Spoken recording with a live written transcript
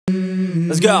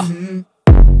Let's go.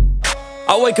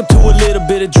 I wake up to a little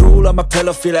bit of drool on my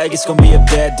pillow, feel like it's gonna be a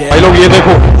bad day. भाई लोग ये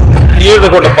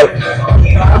देखो double.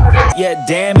 Yeah,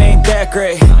 damn, ain't that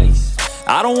great.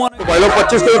 I don't want. तो भाई लोग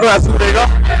 25 kilo का ऐसे उठेगा.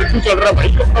 कितना चल रहा है भाई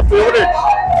अपना फेवरेट.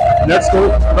 Let's go.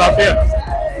 उठाते हैं.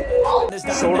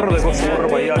 शोल्डर देखो शोल्डर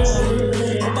भाई आज.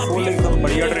 फुल एकदम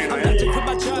बढ़िया ट्रेन है.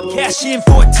 Cash in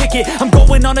for a ticket. I'm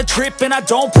going on a trip and I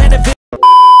don't plan to.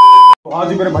 तो आज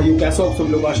मेरे भाइयों कैसे हो आप सब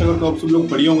लोग. आशा करता हूँ आप सब लोग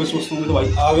बढ़िया होंगे स्वस्थ होंगे. तो भाई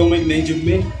आ गया मैं एक नई जिम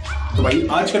में. तो भाई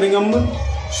आज करेंगे हम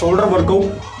शोल्डर वर्कआउट.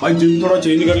 भाई जिम थोड़ा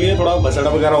चेंज कर लिया, थोड़ा बसड़ा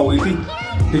वगैरह हो गई थी.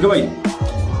 ठीक है भाई,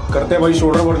 करते हैं भाई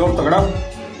शोल्डर वर्कआउट तगड़ा.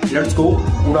 लेट्स गो,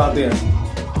 उड़ाते हैं.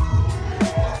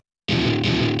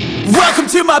 Welcome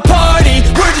to my party,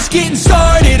 we're just getting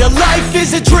started. A life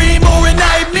is a dream or a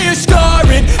nightmare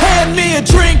scarring. Hand me a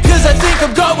drink cause I think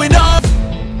I'm going on.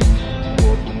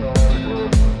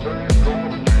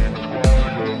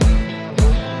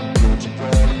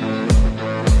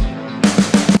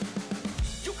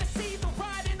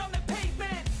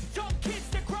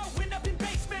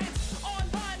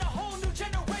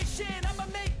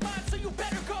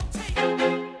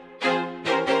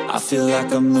 I feel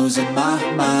like I'm losing my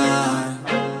mind.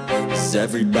 Is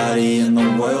everybody in the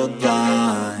world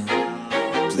blind?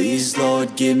 Please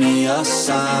Lord give me a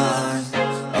sign,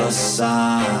 a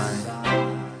sign.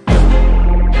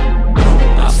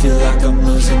 I feel like I'm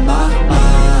losing my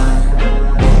mind.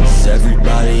 Is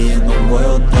everybody in the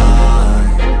world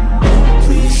blind?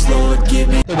 Please Lord give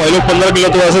me. तो भाई लोग 15 kilo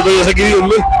तो ऐसे तो जैसे कि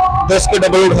उनमें 10 के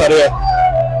डबल उठा रहे हैं.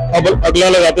 अब अगला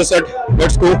लगाते set.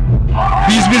 Let's go.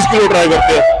 20 kilo try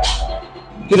करते हैं.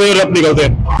 कितने रप निकलते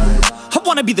हैं. I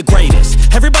wanna be the greatest.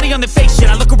 Everybody on the fake shit.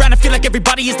 I look around and feel like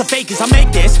everybody is the fakest. I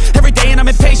make this every day and I'm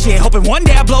impatient, hoping one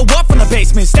day I blow up from the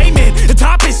basement. Statement, the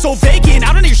top is so vacant.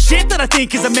 I don't hear shit that I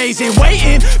think is amazing.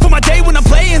 Waiting for my day when I'm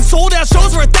playing sold out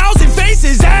shows for 1,000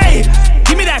 faces. Hey,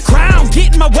 give me that crown,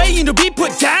 get in my way and to be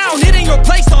put down. It ain't your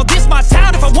place, all this my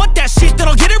town. If I want that shit, then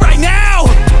I'll get it right now.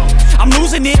 I'm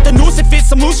losing it, the noose it fits,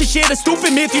 some losing shit, a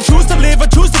stupid myth. You choose to live or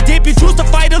choose to dip, you choose to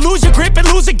fight or lose your grip and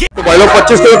lose again. तो भाई लोग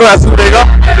 25 kilo का ऐसे उठेगा.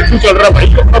 कितना चल रहा है भाई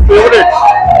अपना फेवरेट.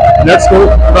 लेट्स गो,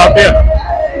 उठाते हैं.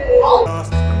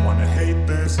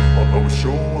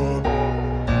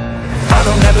 I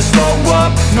don't ever slow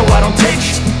up, no I don't take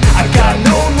shit. I got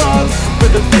no love for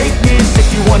the fakeness. If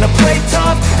you wanna play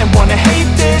tough and wanna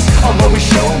hate this, I'll always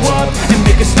show up and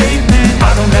make a statement.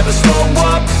 I don't ever slow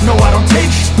up, no I don't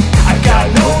take shit. I got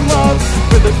no love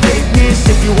for the fakeness.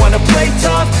 If you wanna play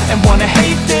tough and wanna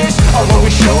hate this, I'll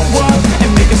always show up and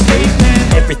make a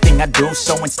statement. Everything I do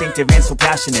so instinctive and so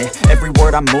passionate. Every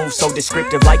word I move so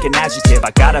descriptive like an adjective.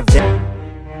 I got a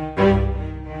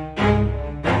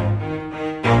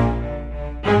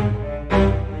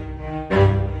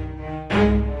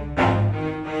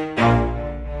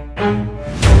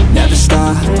never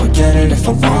stop, I'll get it if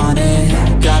I want it.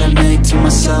 Gotta make to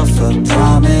myself a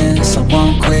promise. I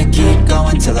won't quit, keep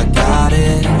going till I got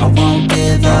it. I won't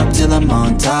give up till I'm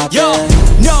on top. Yo,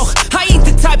 no, I ain't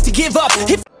the type to give up.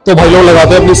 तो भाई लोग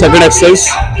लगाते हैं अपनी second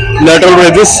exercise lateral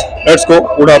raises. Let's go,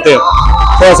 उड़ाते हैं.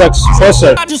 First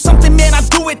set. I do something, man, I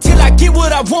do it till I get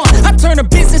what I want. I turn a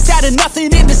business out of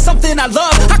nothing into something I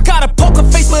love. I got a poker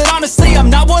face, but honestly,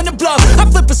 I'm not one to bluff. I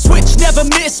flip a switch, never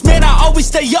miss, man, I always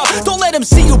stay up. Don't let them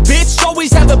see you, bitch,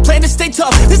 always have a plan to stay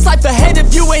tough. This life ahead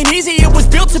of you ain't easy, it was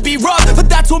built to be rough. But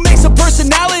that's what makes a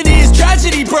personality, is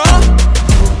tragedy, bruh.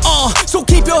 So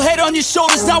keep your head on your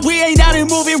shoulders. Now we ain't out here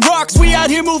moving rocks, we out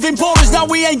here moving boulders. Now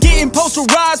we ain't getting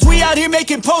posterized, we out here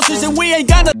making posters. And we ain't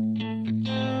gonna.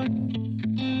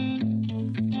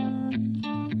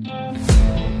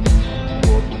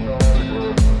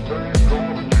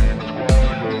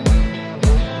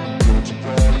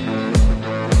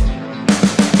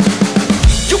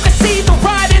 You can see the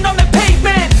writing on the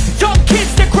pavement. Young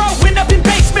kids, they're growing up in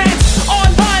basements.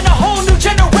 Online, a whole new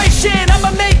generation.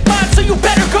 I'ma make mine, so you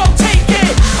better go take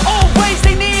it. Always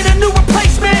they need a new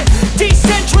replacement.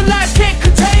 Decentralized, can't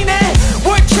contain it.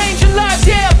 We're changing lives,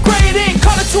 yeah, upgrading.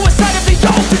 Call it suicide of the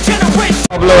older generation.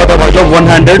 अब लगाता भाई लोग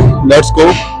 100. Let's go,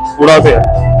 उड़ाते हैं.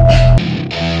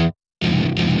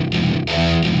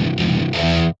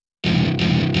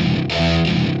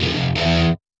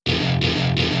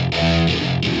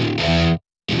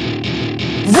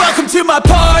 Welcome to my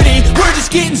party, we're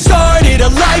just getting started. A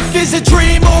life is a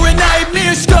dream or a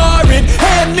nightmare scarring.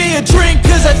 Hand me a drink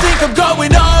cause I think I'm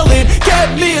going all in.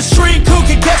 Get me a shrink who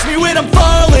can catch me when I'm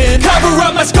falling. Cover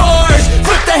up my scars,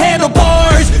 flip the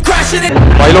handlebars, crashing it.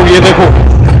 भाई लोग ये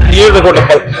देखो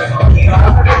double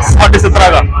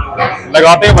 17.5 का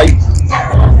लगाते हैं भाई.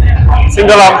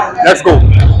 Single arm. Let's go.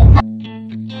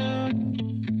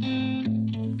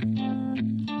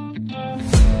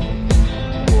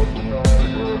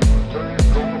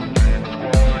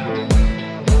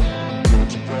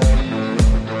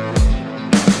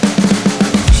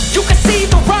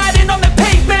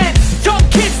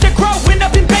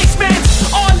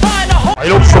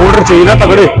 Shoulder चाहिए ना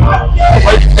तगड़े, तो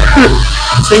भाई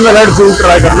सिंगल हेड जरूर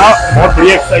ट्राई करना, बहुत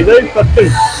बढ़िया एक्सरसाइज है, करते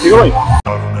हैं, ठीक है भाई।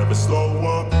 I don't ever slow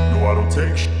up, no I don't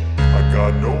take sh**. I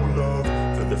got no love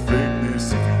for the fakeness.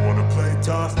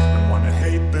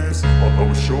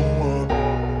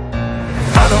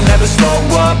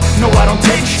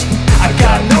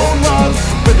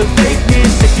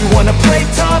 If you wanna play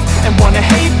tough and wanna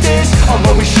hate this, I'll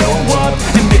always show up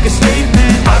and make a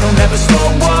statement. I don't ever slow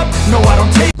up, no I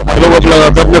don't take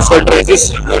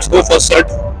sh**. Let's go first set.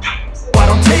 I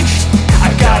don't take sh**. I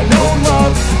got no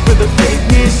love for the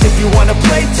fakeness. If you wanna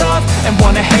play tough and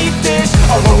wanna hate this,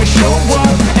 I'll always show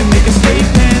up and make a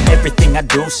statement. Everything I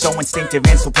do so instinctive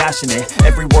and so passionate.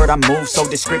 Every word I move so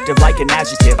descriptive like an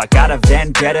adjective. I got a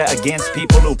vendetta against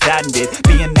people who patented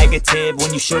being negative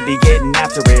when you should be getting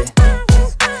after it.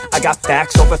 I got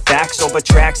facts over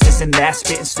tracks, this and that.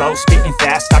 Spitting slow, spitting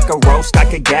fast. I could roast, I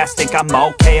could gas. Think I'm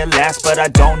okay at last, but I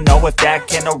don't know if that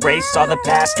can erase all the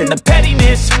past. And the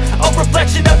pettiness, a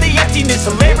reflection of the emptiness.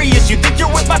 Hilarious, you think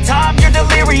you're with my time, you're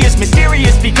delirious.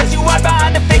 Mysterious, because you hide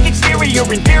behind a fake exterior.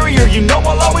 Inferior, you know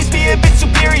I'll always be a bit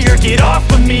superior. Get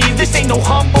off of me, this ain't no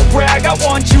humble brag. I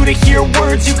want you to hear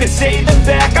words, you can say them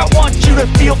back. I want you to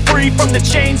feel free from the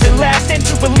chains that last,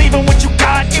 and to believe in what you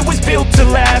got, it was built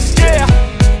to last, yeah.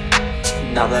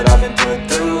 Now that I've been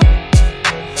put through,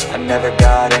 I never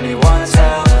got anyone's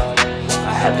help.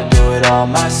 I had to do it all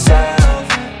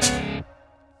myself.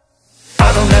 I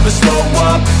don't ever slow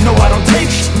up, no I don't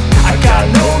take sh**. I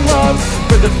got no love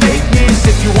for the fakeness.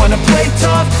 If you wanna play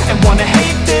tough and wanna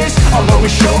hate this, I'll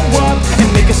always show up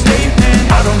and make a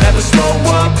statement. I don't ever slow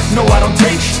up, no I don't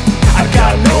take sh**. I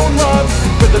got no love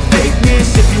for the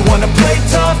fakeness. If you wanna play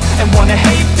tough and wanna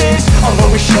hate this, I'll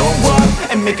always show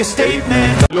up and make a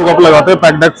statement. लोग आप लगाते हैं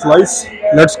pack deck flies,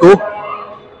 let's go,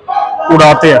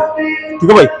 उड़ाते हैं, ठीक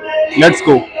है भाई, let's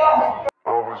go.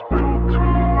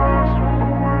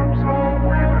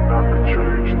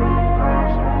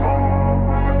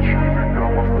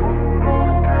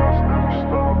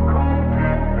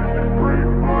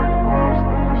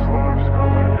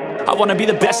 I wanna be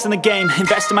the best in the game,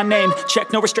 invest in my name.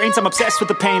 Check no restraints, I'm obsessed with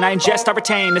the pain. I ingest, I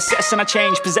retain, assess and I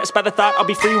change. Possessed by the thought I'll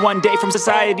be free one day from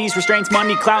society's restraints.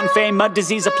 Money, clout and fame, a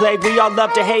disease, a plague. We all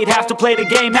love to hate, have to play the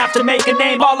game, have to make a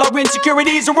name. All our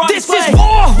insecurities are on display. This is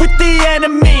war with the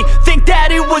enemy, think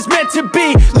that it was meant to be.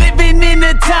 Living in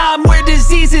a time where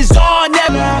disease is on.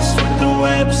 Last with the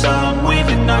webs I'm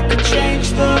weaving, I could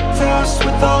change the past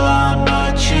with all I'm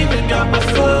achieving. Got my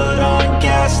foot on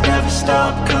gas, never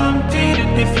stop competing.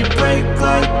 If you break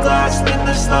like glass, then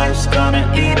this life's gonna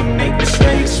eat 'em. Make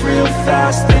mistakes real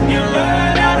fast, then you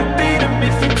learn how to beat 'em.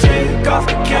 If you take off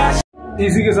the cast.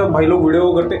 इसी के साथ भाई लोग video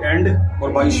को करते and.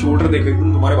 और भाई shoulder देखे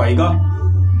एकदम तुम्हारे भाई का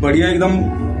बढ़िया, एकदम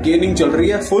गेनिंग चल रही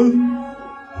है, फुल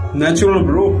नेचुरल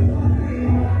ब्रो।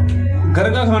 घर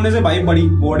का खाने से भाई बड़ी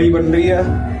बॉडी बन रही है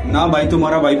ना भाई,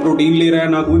 तुम्हारा भाई प्रोटीन ले रहा है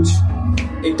ना कुछ,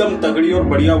 एकदम तगड़ी और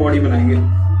बढ़िया बॉडी बनाएंगे।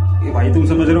 ये भाई तुम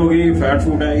समझ रहे हो ये फैट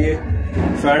फूड है, ये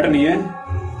फैट नहीं है,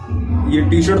 ये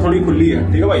टी शर्ट थोड़ी खुली है,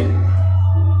 ठीक है भाई।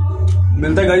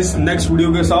 मिलता है गाइस नेक्स्ट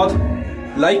वीडियो के साथ,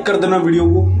 लाइक कर देना वीडियो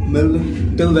को।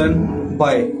 टिल देन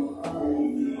बाय,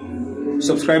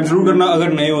 सब्सक्राइब जरूर करना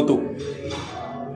अगर नए हो तो।